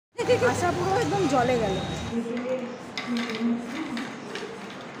আশা পুরো একদম জলে গেল।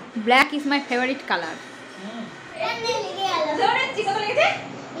 Black is my favourite colour.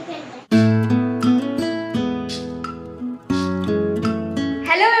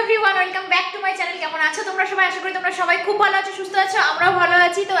 Hello everyone, welcome back to my channel. কেমন আছো তোমরা সবাই? আশা করি তোমরা সবাই খুব ভালো আছো, সুস্থ আছো। আমরাও ভালো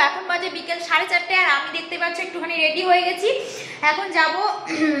আছি। তো এখন বাজে বিকেল 4:30 আর আমি দেখতে পাচ্ছি একটুখানি রেডি হয়ে গেছি। এখন যাব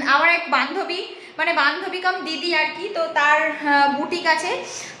আমার এক বান্ধবী, মানে বান্ধবী কাম দিদি আর কি, তো তার বুটিক আছে,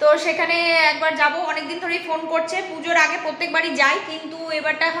 তো সেখানে একবার যাব। অনেকদিন ধরেই ফোন করছে, পুজোর আগে প্রত্যেকবারই যাই, কিন্তু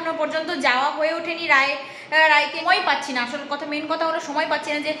এবারটা এখনো পর্যন্ত যাওয়া হয়ে ওঠেনি। রায়কে সময় পাচ্ছি না, আসল কথা, মেন কথা হলো সময় পাচ্ছি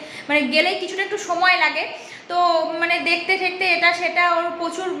না, যে মানে গেলেই কিছুটা একটু সময় লাগে। তো মানে দেখতে দেখতে এটা সেটা, ওর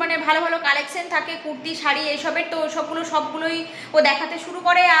প্রচুর মানে ভালো ভালো কালেকশন থাকে, কুর্তি শাড়ি এইসবের, তো সবগুলোই ও দেখাতে শুরু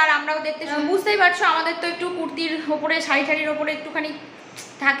করে, আর আমরাও দেখতে বুঝতেই পারছো, আমাদের তো একটু কুর্তির ওপরে, শাড়ির ওপরে একটুখানি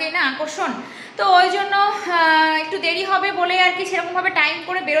থাকে না আকর্ষণ, তো ওই জন্য একটু দেরি হবে বলে আর কি সেরকমভাবে টাইম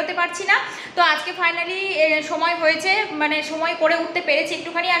করে বেরোতে পারছি না। তো আজকে ফাইনালি সময় হয়েছে, মানে সময় করে উঠতে পেরেছি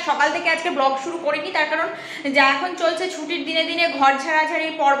একটুখানি। আর সকাল থেকে আজকে ব্লগ শুরু করিনি, তার কারণ যা এখন চলছে ছুটির দিনে দিনে ঘর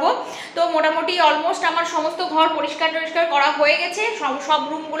ঝাড়াঝাড়ির পর্ব। তো মোটামুটি অলমোস্ট আমার সমস্ত ঘর পরিষ্কার করা হয়ে গেছে, সব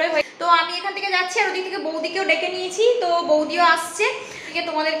রুমগুলোই হয়ে। তো আমি এখান থেকে যাচ্ছি, আর ওদিক থেকে বৌদিকেও ডেকে নিয়েছি, তো বৌদিও আসছে,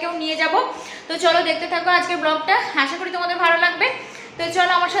 তোমাদেরকেও নিয়ে যাব। তো চলো দেখতে থাকো আজকের ব্লগটা, আশা করি তোমাদের ভালো লাগবে। তো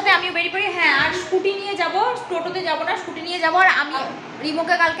চলো আমার সাথে, আমিও বেরিয়ে পড়ি। হ্যাঁ, আর স্কুটি নিয়ে যাব, টোটোতে যাব না, স্কুটি নিয়ে যাব। আর আমি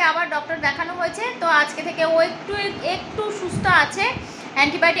রিমোকে কালকে আবার ডক্টর দেখানো হয়েছে, তো আজকে থেকে ও একটু সুস্থ আছে।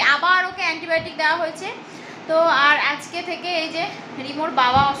 আবার ওকে অ্যান্টিবায়োটিক দেওয়া হয়েছে। তো আর আজকে থেকে এই যে রিমোর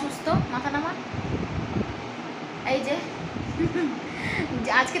বাবা অসুস্থ, মাথা নামা, এই যে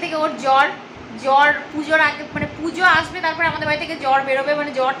আজকে থেকে ওর জ্বর পুজোর আগে, মানে পুজো আসবে, তারপরে আমাদের বাড়ি থেকে জ্বর বেরোবে,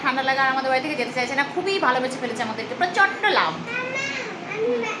 মানে জ্বর ঠান্ডা লাগা, আর আমাদের বাড়ি থেকে যেতে চাইছে না। খুবই ভালোবেসে ফেলেছে আমাদেরকে, প্রচণ্ড লাভ।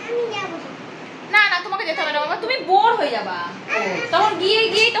 না না, তোমাকে যেতে হবে না বাবা, তুমি বোর হয়ে যাবা। তখন গিয়ে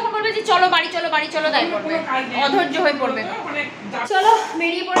তখন বলবে যে চলো বাড়ি চলো, তাই করবে, অধৈর্য হয়ে পড়বে। চলো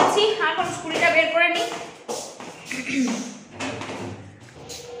বেরিয়ে পড়েছি, এখন স্কুটিটা বের করে নিই।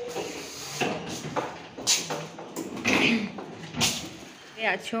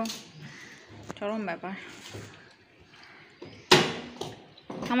 আছো, চরম ব্যাপার।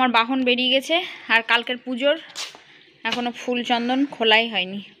 আমার বাহন বেরিয়ে গেছে, আর কালকের পুজোর এখনো ফুল চন্দন খোলাই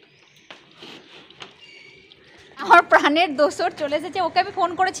হয়নি। আমার প্রাণের দোসর চলে এসেছে, ওকে আমি ফোন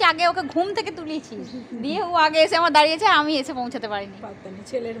করেছি আগে, ওকে ঘুম থেকে তুলিয়েছি, দিয়ে ও আগে এসে আমার দাঁড়িয়েছে, আমি এসে পৌঁছাতে পারিনি।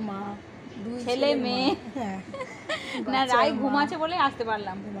 ছেলের মা, ছেলে মেয়ে, না রায় ঘুমাচ্ছে বলে আসতে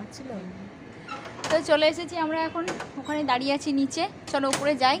পারলাম, ঘুমাচ্ছিল। তো চলে এসেছি আমরা, এখন ওখানে দাঁড়িয়ে আছি নিচে। চলো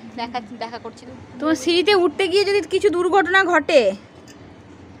উপরে যাই, দেখা করছি। তোমার সিঁড়িতে উঠতে গিয়ে যদি কিছু দুর্ঘটনা ঘটে,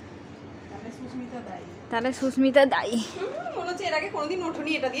 তাহলে সুস্মিতা দায়ী। এর আগে কোনোদিন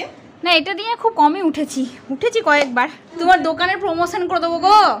ওঠোনি এটা দিয়ে? না, এটা দিয়ে খুব কমই উঠেছি কয়েকবার। তোমার দোকানের প্রমোশন করে দেবো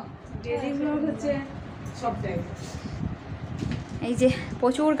গো। এই যে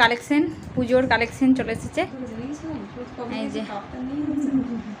প্রচুর কালেকশন, পুজোর কালেকশন চলে এসেছে। এই যে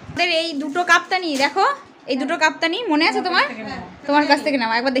এই দুটো কাপ্তানি দেখো, এই দুটো কাপ্তানি মনে আছে তোমার কাছ থেকে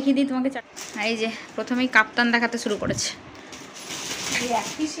নাও, একবার দেখিয়ে দিই তোমাকে। এই যে প্রথমেই কাপ্তান দেখাতে শুরু করেছে।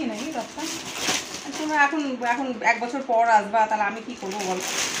 তোমরা এখন 1 বছর পর আসবা, তাহলে আমি কি করবো বলো?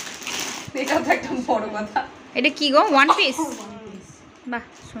 এটা তো একটা বড় কথা। এটা কি গো, ওয়ান পিস? বাহ,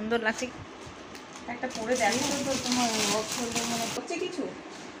 সুন্দর লাগছে। একটা পরে দেখো তো, তোমার মনে হচ্ছে কিছু,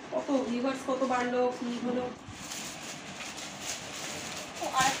 কত ভিউয়ার্স কত বাড়লো, কি হলো।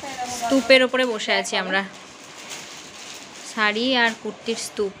 স্তূপের ওপরে বসে আছি আমরা, শাড়ি আর কুর্তির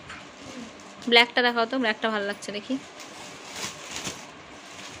স্তূপ। ব্ল্যাকটা দেখাও তো, ব্ল্যাকটা ভালো লাগছে দেখি।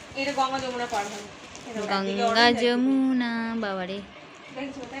 এটা গঙ্গা যমুনা পার হয়, গঙ্গা যমুনা, বাবারে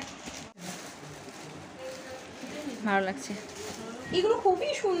ভালো লাগছে। এগুলো খুবই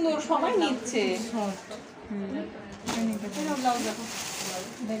সুন্দর, সবাই নিচ্ছে।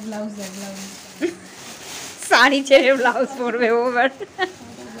 শাড়ি ছেড়ে ব্লাউজ পরবে ও এবার।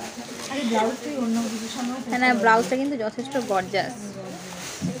 না, ব্লাউজটা কিন্তু যথেষ্ট গর্জাস।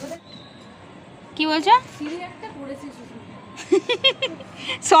 কি বলছো?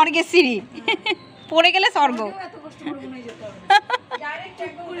 স্বর্গের সিঁড়ি, পড়ে গেলে স্বর্গ।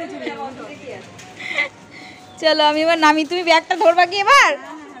 চলো আমি এবার নামি, তুমি ব্যাগটা ধরবা কি এবার?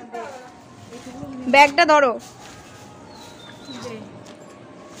 ব্যাগটা ধরো।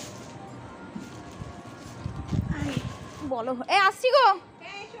 বলো, আসছি গো।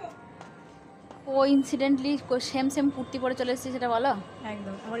 ও ইনসিডেন্টলি সেম কুর্তি পরে চলে এসেছে, সেটা বলো।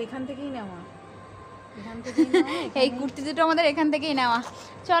 একদম আমার এখান থেকেই নেওয়া, এই কুর্তি দুটো আমাদের এখান থেকেই নেওয়া।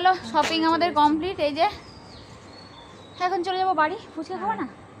 চলো শপিং আমাদের কমপ্লিট। এই যে এখন চলে যাবো বাড়ি। ফুচকা খাবো না?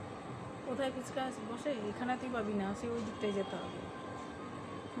 কোথায় ফুচকা বসে? এখানে তুই পাবি না, সে ওই দিকটাই যেতে হবে।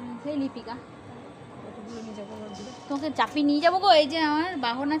 সেই লিপিকা তোমাকে চাপিয়ে নিয়ে যাবো গো। এই যে আমার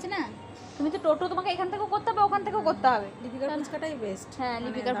বাহন আছে না, তুমি তো টোটো, তোমাকে এখান থেকেও করতে হবে ওখান থেকেও করতে হবে। লিপিকার ফুচকাটাই বেস্ট। হ্যাঁ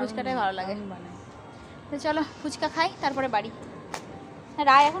লিপিকার ফুচকাটাই ভালো লাগে। তো চলো ফুচকা খাই তারপরে বাড়ি।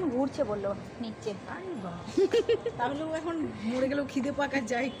 রায় এখন ঘুরছে বললো নিচ্ছে। তাহলে এখন মরে গেলেও খিদে পাকা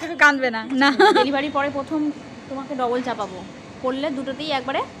যায়, কাঁদবে না। না ডেলিভারির পরে প্রথম তোমাকে ডবল চাপাবো, করলে দুটোতেই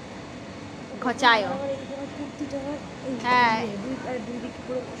একবারে খচায়। হ্যাঁ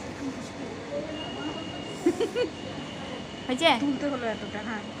হয়েছে, তুলতে হলো এতটা।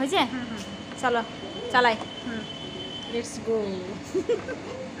 হ্যাঁ হয়েছে, চলো চালাই। Let's go.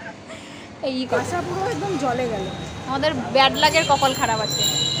 এই কষা পুরো একদম জলে গেল। আমাদের ব্যাড লাগের কপাল খারাপ আছে।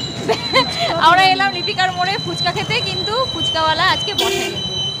 আমরা এলাম লিপিকার মোড়ে ফুচকা খেতে, কিন্তু ফুচকাওয়ালা আজকে বসেনি,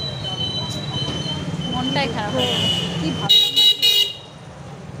 মনটাই খারাপ। কি ভালো,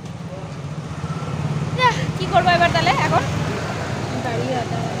 কি করবো এবার তাহলে? এখন দাঁড়িয়ে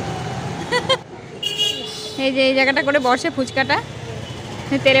আছে এই যে এই জায়গাটা করে বসে ফুচকাটা,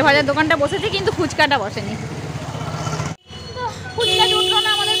 তেলে ভাজার দোকানটা বসেছে কিন্তু ফুচকাটা বসেনি। তো ফুচকা উঠলো না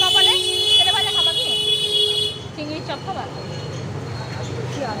আমাদের কপালে। তেলে ভাজা খাবা কি? চিংড়ির চপ খাবা?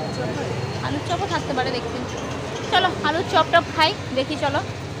 আলুর চপও থাকতে পারে দেখতে। চলো আলুর চপ টপ খাই দেখি। চলো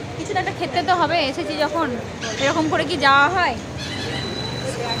কিছু একটা খেতে তো হবে, এসেছি যখন। এরকম করে কি যাওয়া হয়?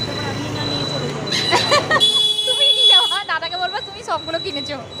 তুমি নিয়ে যাও, হ্যাঁ দাদাকে বলবো তুমি সবগুলো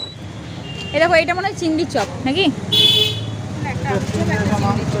কিনেছো। এ দেখো এটা মনে হয় চিংড়ির চপ নাকি?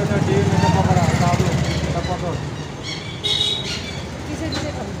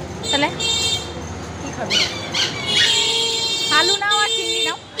 তাহলে কি খাবে? আলু নাও আর চিংড়ি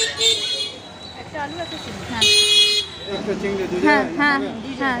নাও। একটা আলু একটা চিংড়ি। হ্যাঁ হ্যাঁ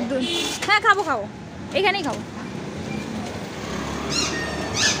হ্যাঁ হ্যাঁ হ্যাঁ খাবো খাবো, এখানেই খাবো।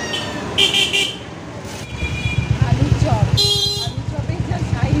 আলু চপ, আলু চপে যা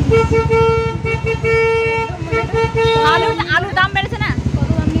সাইজ। আলুর দাম বেড়েছে না? কত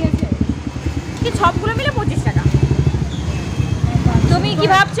দাম নিয়েছে? কি সবগুলো মিলে 25 টাকা। তুমি কি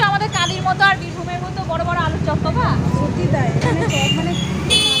ভাবছো আমাদের কালির মতো আর বীরভূমের মতো বড় বড় আলুর চপ পাবা? সত্যি তাই, এখানে চপ মানে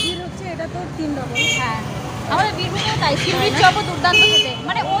কাদির হচ্ছে এটা তো 3 ডবল। হ্যাঁ আমাদের বীরভূমেও তাই, চিংড়ির চপও দুর্দান্ত খেতে,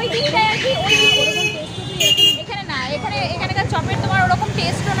 মানে ওই দিকটায় আর কি। ওই এখানে না, এখানকার চপের তোমার ওরকম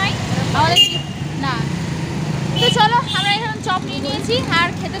টেস্টও নাই আমাদের না। তো চলো আমরা এখন চপ নিয়ে নিয়েছি আর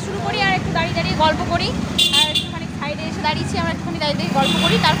খেতে শুরু করি, আর একটু দাঁড়িয়ে দাঁড়িয়ে গল্প করি। আর একটুখানি সাইডে এসে দাঁড়িয়েছি, আমরা একটুখানি দাঁড়িয়ে দাঁড়িয়ে গল্প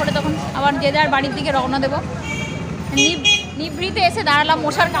করি, তারপরে তখন আবার যে যার বাড়ির দিকে রওনা দেবো। নিভৃতে এসে দাঁড়ালাম,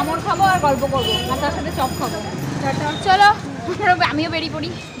 মশার কামড় খাবো আর গল্প করবো, আর তার সাথে চপ খাবো। চলো আমিও বেরিয়ে পড়ি,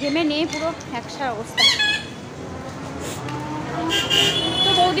 ঘেমে নিয়ে পুরো একসার অবস্থা। তো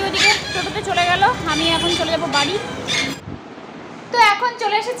বৌদি ওদিকে টোটোতে চলে গেল, আমি এখন চলে যাবো বাড়ি। তো এখন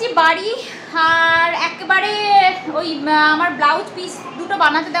চলে এসেছি বাড়ি, আর একেবারে ওই আমার ব্লাউজ পিস দুটো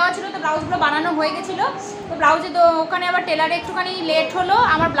বানাতে দেওয়া ছিল, তো ব্লাউজগুলো বানানো হয়ে গেছিলো। তো ব্লাউজে তো ওখানে আবার টেলারে একটুখানি লেট হলো,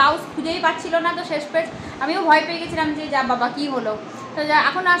 আমার ব্লাউজ খুঁজেই পাচ্ছিল না। তো শেষ পেজ আমিও ভয় পেয়ে গেছিলাম যে যা বাবা কী হলো। তো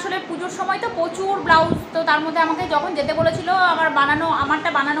এখন আসলে পুজোর সময় তো প্রচুর ব্লাউজ, তো তার মধ্যে আমাকে যখন যেতে বলেছিল আমারটা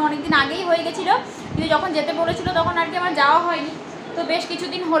বানানো অনেক দিন আগেই হয়ে গেছিলো, কিন্তু যখন যেতে বলেছিল তখন আর কি আমার যাওয়া হয়নি। তো বেশ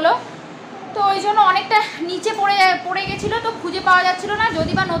কিছুদিন হলো, তো ওই জন্য অনেকটা নিচে পড়ে গেছিলো, তো খুঁজে পাওয়া যাচ্ছিলো না।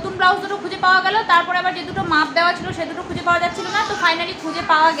 যদি বা নতুন ব্লাউজ দুটো খুঁজে পাওয়া গেল, তারপরে আবার যে দুটো মাপ দেওয়া ছিল সে দুটো খুঁজে পাওয়া যাচ্ছিলো না। তো ফাইনালি খুঁজে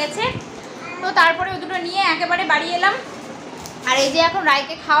পাওয়া গেছে, তো তারপরে ওই দুটো নিয়ে একেবারে বাড়ি এলাম। আর এই যে এখন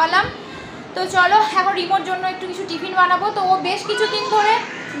রায়কে খাওয়ালাম। তো চলো এখন রিমোর জন্য একটু কিছু টিফিন বানাবো। তো ও বেশ কিছুদিন ধরে,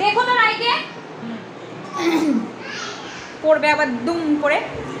 দেখো তো রায়কে পড়বে আবার দুম করে।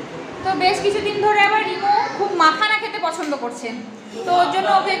 তো বেশ কিছুদিন ধরে আবার রিমো খুব মাখানা খেতে পছন্দ করছে, তো ওর জন্য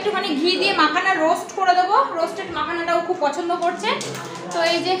ওকে একটুখানি ঘি দিয়ে মাখানা রোস্ট করে দেবো। রোস্টেড মাখানাটাও খুব পছন্দ করছে। তো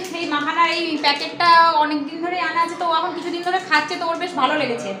এই যে এই মাখানার এই প্যাকেটটা অনেক দিন ধরে আনা আছে, তো এখন কিছুদিন ধরে খাচ্ছে, তো ওর বেশ ভালো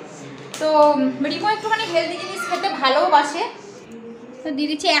লেগেছে। তো রিমো একটুখানি হেলদি জিনিস খেতে ভালোবাসে। তো দিয়ে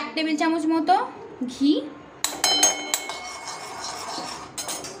দিচ্ছি 1 টেবিল চামচ মতো ঘি।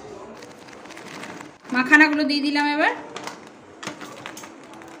 মাখানাগুলো দিয়ে দিলাম। এবার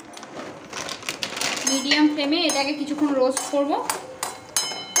মিডিয়াম ফ্লেমে এটাকে কিছুক্ষণ রোস্ট করব।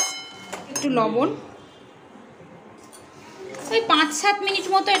 একটু লবণ, ওই 5-7 মিনিট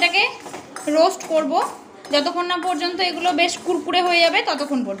মতো এটাকে রোস্ট করব, যতক্ষণ না পর্যন্ত এগুলো বেশ কুরকুরে হয়ে যাবে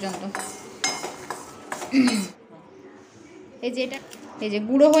ততক্ষণ পর্যন্ত। এই যে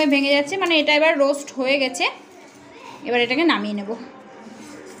গুঁড়ো হয়ে ভেঙে যাচ্ছে, মানে এটা এবার রোস্ট হয়ে গেছে। এবার এটাকে নামিয়ে নেব।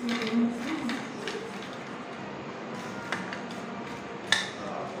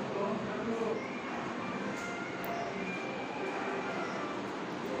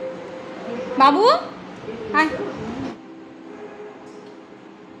 বাবু হাই,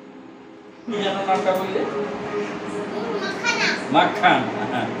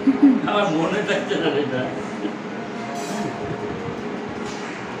 মাখানা। আমার মনে থাকছে না এটা।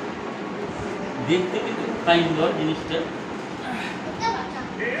 দেখতে কিন্তু ফাইন বল জিনিসটা।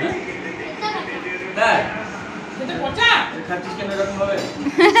 তাই খেতে পচা খাচ্ছিস কেন এরকম হবে?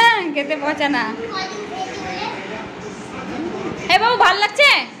 খেতে পচা না। এ বাবু ভাল লাগছে?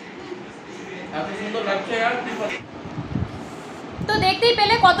 এত সুন্দর লাগছে আর তো দেখতেই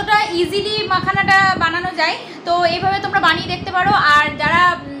পেলে কতটা ইজিলি মাখানাটা বানানো যায়। তো এইভাবে তোমরা বানিয়ে দেখতে পারো। আর যারা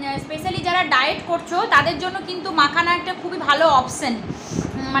স্পেশালি যারা ডায়েট করছো তাদের জন্য কিন্তু মাখানা একটা খুবই ভালো অপশন,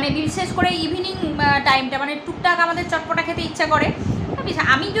 মানে বিশেষ করে ইভিনিং টাইমটা, মানে টুকটাক আমাদের চটপটা খেতে ইচ্ছা করে।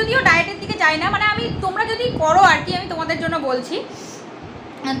 আমি যদিও ডায়েটের দিকে যাই না, মানে আমি তোমরা যদি করো আর কি, আমি তোমাদের জন্য বলছি।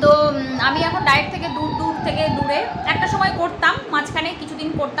 তো আমি এখন ডায়েট থেকে দূরে একটা সময় করতাম, মাঝখানে কিছুদিন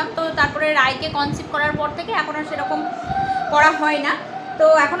করতাম। তো তারপরে রায়কে কনসিভ করার পর থেকে এখন আর সেরকম করা হয় না। তো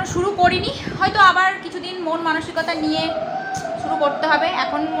এখনও শুরু করিনি, হয়তো আবার কিছুদিন মন মানসিকতা নিয়ে শুরু করতে হবে।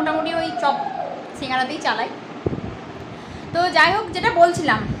 এখন মোটামুটি ওই চপ সিঙ্গারাতেই চালাই। তো যাই হোক, যেটা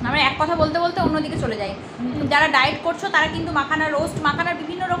বলছিলাম, আমরা এক কথা বলতে বলতে অন্যদিকে চলে যাই। যারা ডায়েট করছো তারা কিন্তু মাখানা রোস্ট, মাখানার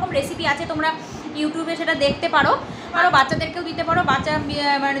বিভিন্ন রকম রেসিপি আছে, তোমরা ইউটিউবে সেটা দেখতে পারো। আরও বাচ্চাদেরকেও দিতে পারো। বাচ্চা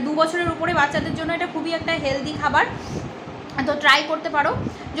মানে 2 বছরের উপরে বাচ্চাদের জন্য এটা খুবই একটা হেলদি খাবার, তো ট্রাই করতে পারো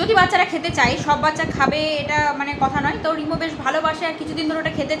যদি বাচ্চারা খেতে চায়। সব বাচ্চা খাবে এটা মানে কথা নয়। তো রিমো বেশ ভালোবাসে আর কিছুদিন ধরে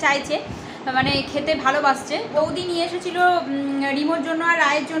ওটা খেতে চাইছে, মানে খেতে ভালোবাসছে। বৌদি নিয়ে এসেছিলো রিমোর জন্য আর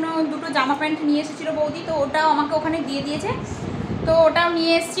রায়ের জন্য 2টো জামা প্যান্ট নিয়ে এসেছিলো বৌদি, তো ওটাও আমাকে ওখানে দিয়ে দিয়েছে। তো ওটাও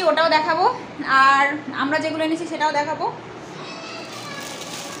নিয়ে এসেছি, ওটাও দেখাবো। আর আমরা যেগুলো এনেছি সেটাও দেখাবো।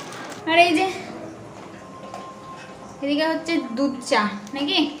 আর এই যে এদিকে হচ্ছে দুধ চা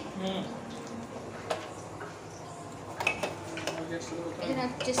নাকি, এটা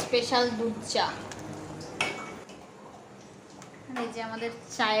হচ্ছে স্পেশাল দুধ চা। এই যে আমাদের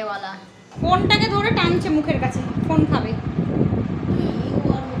চায়ওয়ালা ফোনটাকে ধরে টানছে মুখের কাছে, ফোন খাবে।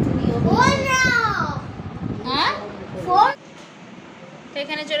 হ্যাঁ, ফোন। তো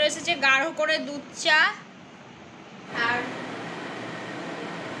এখানে চলে এসেছে গাঢ় করে দুধ চা। আর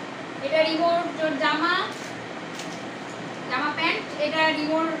এটা রিমোর জামা প্যান্ট, এটা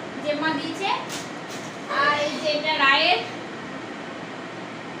রিমোর জেম্মা দিয়েছে। আর এই যে এটা রায়ের,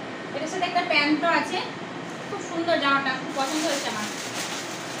 এটার সাথে একটা প্যান্টও আছে। খুব সুন্দর জামাটা, খুব পছন্দ হয়েছে আমার।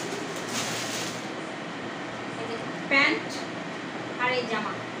 প্যান্ট আর এই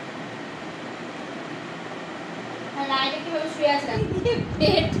জামা। রায়টা কিভাবে শুয়ে আছে,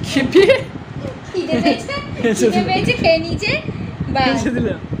 খিদে পেয়েছে খেয়ে নিয়েছে, ব্যাস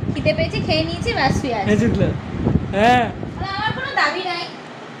খিদে পেয়েছে খেয়ে নিয়েছে, ব্যাস শুয়ে আছে। হ্যাঁ, আমার কোনো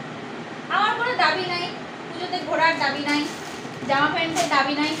দাবি নাই, পুজোতে ঘোরার দাবি নাই, জামা প্যান্টের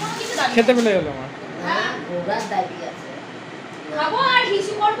দাবি নাই, কোনো কিছু দাবি খেতে পেলে হলো আমার। খাবো আর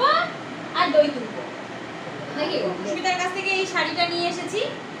হিসু করবো আর দই তুলবো নাকি। সুমিতার কাছ থেকে এই শাড়িটা নিয়ে এসেছি,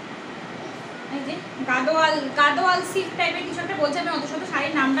 এই যে গাদোয়াল সিল্ক টাইপের কিছু একটা বলছে, আমি অত শত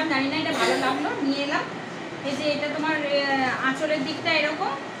শাড়ির নামটা জানি না। এটা ভালো লাগলো, নিয়ে এলাম। এই যে এটা তোমার আঁচলের দিকটা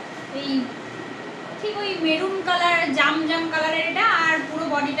এরকম, এই ঠিক ওই মেরুন কালার, জাম কালারের এটা, আর পুরো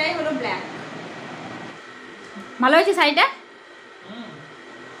বডিটাই হলো ব্ল্যাক। ভালো হয়েছে শাড়িটা?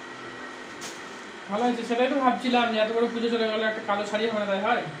 ভালো হয়েছে, সেটাই তো ভাবছিলাম যে এত বড় পুজো চলে গেল, একটা কালো শাড়ি হবে না, তাই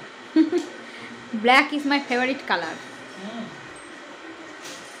হয়? Black is my favourite colour.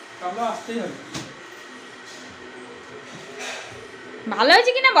 কালো আসতেই হবে। ভালো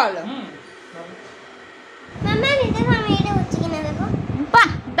হয়েছে কিনা বলো। মামা দেখো আমি এটা হচ্ছে কিনা দেখো। বাহ,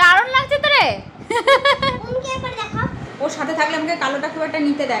 দারুণ লাগছে তো রে। তুমি একবার দেখো। ওর সাথে থাকলে আমাকে কালোটা খুব একটা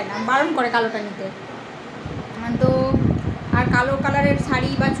নিতে দেয় না, বারণ করে কালোটা নিতে। তো আর কালো কালারের শাড়ি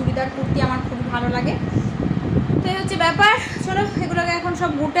বা চুড়িদার কুর্তি আমার খুবই ভালো লাগে। তো এই হচ্ছে ব্যাপার। চলো এগুলোকে এখন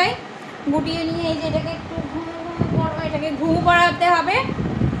সব গুটিয়ে নিয়ে এই যে এটাকে একটু এটাকে ঘুম পড়াতে হবে।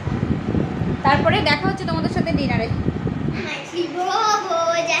 তারপরে দেখা হচ্ছে তোমাদের সাথে ডিনারে।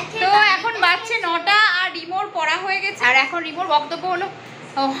 তো এখন বাজছে 9টা আর রিমোর পড়া হয়ে গেছে। আর এখন রিমোর বক্তব্য হলো,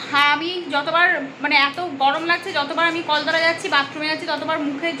 আমি যতবার মানে এত গরম লাগছে, যতবার আমি কলতলা যাচ্ছি, বাথরুমে যাচ্ছি, ততবার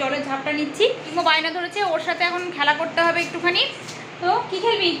মুখে জলের ঝাপটা নিচ্ছি। রিমো বায়না ধরেছে ওর সাথে এখন খেলা করতে হবে একটুখানি। তো কি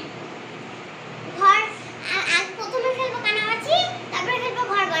খেলবি? ঘর আজ প্রথমে খেলবো কানামাছি, তারপরে খেলবো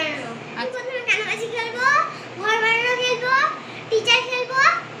ঘর বানানো। প্রথমে কানামাছি খেলবো, ঘর বানানো খেলবো, টিচার খেলবো,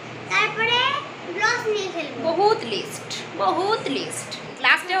 তারপরে ব্লকস নিয়ে খেলবো। বহুত লিস্ট।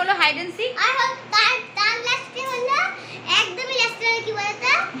 লাস্টে হলো হাইড এন্ড সিক। আর তার লাস্টে হলো একদমই লাস্টে কি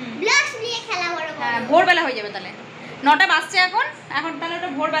বলতো, ব্লকস নিয়ে খেলা বড় বড়। হ্যাঁ, ভোরবেলা হয়ে যাবে তাহলে। 9টা বাজছে এখন তাহলে ওটা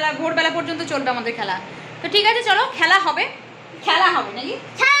ভোরবেলা পর্যন্ত চলবে আমাদের খেলা। তো ঠিক আছে, চলো খেলা হবে নাকি?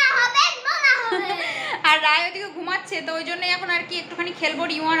 খেলা হবে, বলা হবে। আর রায় ওদিকে ঘুমাচ্ছে, তো ওই জন্যই এখন আর কি একটুখানি খেলবো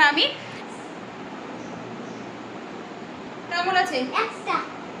রিমো আর আমি। কেমন আছে? একটা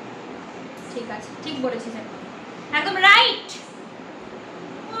আছে, ঠিক বলেছিস, একদম রাইট।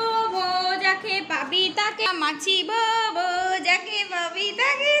 ও বো যাকে পাবি তাকে মাছিব, বো যাকে পাবি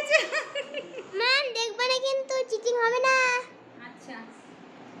তাকে। মা দেখবে না কিন্তু, চিটিং হবে না। আচ্ছা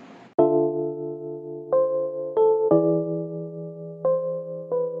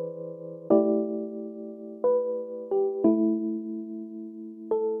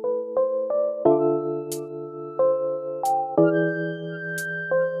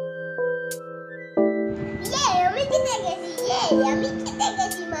আমি জিতে গেছি, আমি জিতে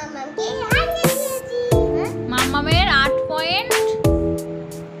গেছি, মামাকে হারিয়ে দিয়েছি। মাম্মামের 8 পয়েন্ট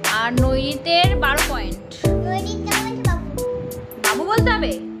আর নৈরিতের 12 পয়েন্ট। নদীর কেমন বাবু? বাবু বলতে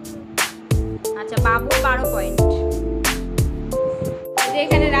হবে? আচ্ছা, বাবুর 12 পয়েন্ট।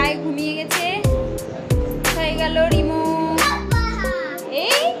 এখানে রায় ঘুমিয়ে গেছে। কোথায় গেল রিমো?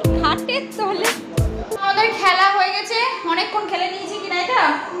 এই খাটের তলে। আমাদের খেলা হয়ে গেছে, অনেকক্ষণ খেলে নিয়েছি কিনা এটা।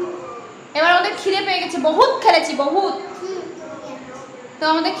 এবার আমাদের খিদে পেয়ে গেছে, বহুত খেলেছি বহুত, তো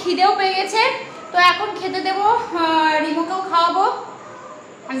আমাদের খিদেও পেয়ে গেছে। তো এখন খেতে দেবো, রিমোকেও খাওয়াবো।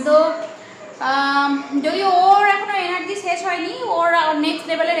 তো যদিও ওর এখনো এনার্জি শেষ হয়নি, ওর নেক্সট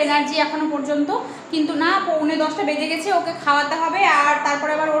লেভেলের এনার্জি এখনো পর্যন্ত, কিন্তু না, 9:45 বেজে গেছে, ওকে খাওয়াতে হবে। আর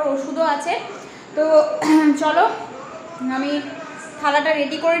তারপরে আবার ওর ওষুধও আছে। তো চলো আমি থালাটা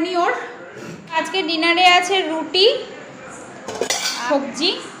রেডি করে নিই ওর। আজকে ডিনারে আছে রুটি,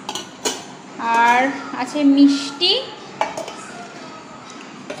 সবজি, আর আছে মিষ্টি,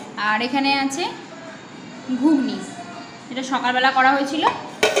 আর এখানে আছে ঘুগনি, এটা সকালবেলা করা হয়েছিল।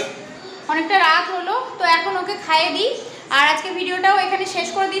 অনেকটা রাত হলো, তো এখন ওকে খাইয়ে দিই। আর আজকে ভিডিওটাও এখানে শেষ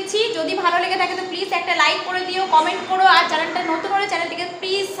করে দিচ্ছি। যদি ভালো লেগে থাকে তো প্লিজ একটা লাইক করে দিও, কমেন্ট করো, আর চ্যানেলটা নতুন হলে চ্যানেলটিকে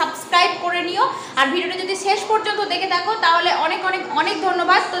প্লিজ সাবস্ক্রাইব করে নিও। আর ভিডিওটা যদি শেষ পর্যন্ত দেখে থাকো তাহলে অনেক অনেক অনেক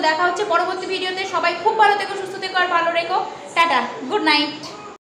ধন্যবাদ। তো দেখা হচ্ছে পরবর্তী ভিডিওতে। সবাই খুব ভালো থেকো, সুস্থ থেকো, আর ভালো রেখো। Tata, good night.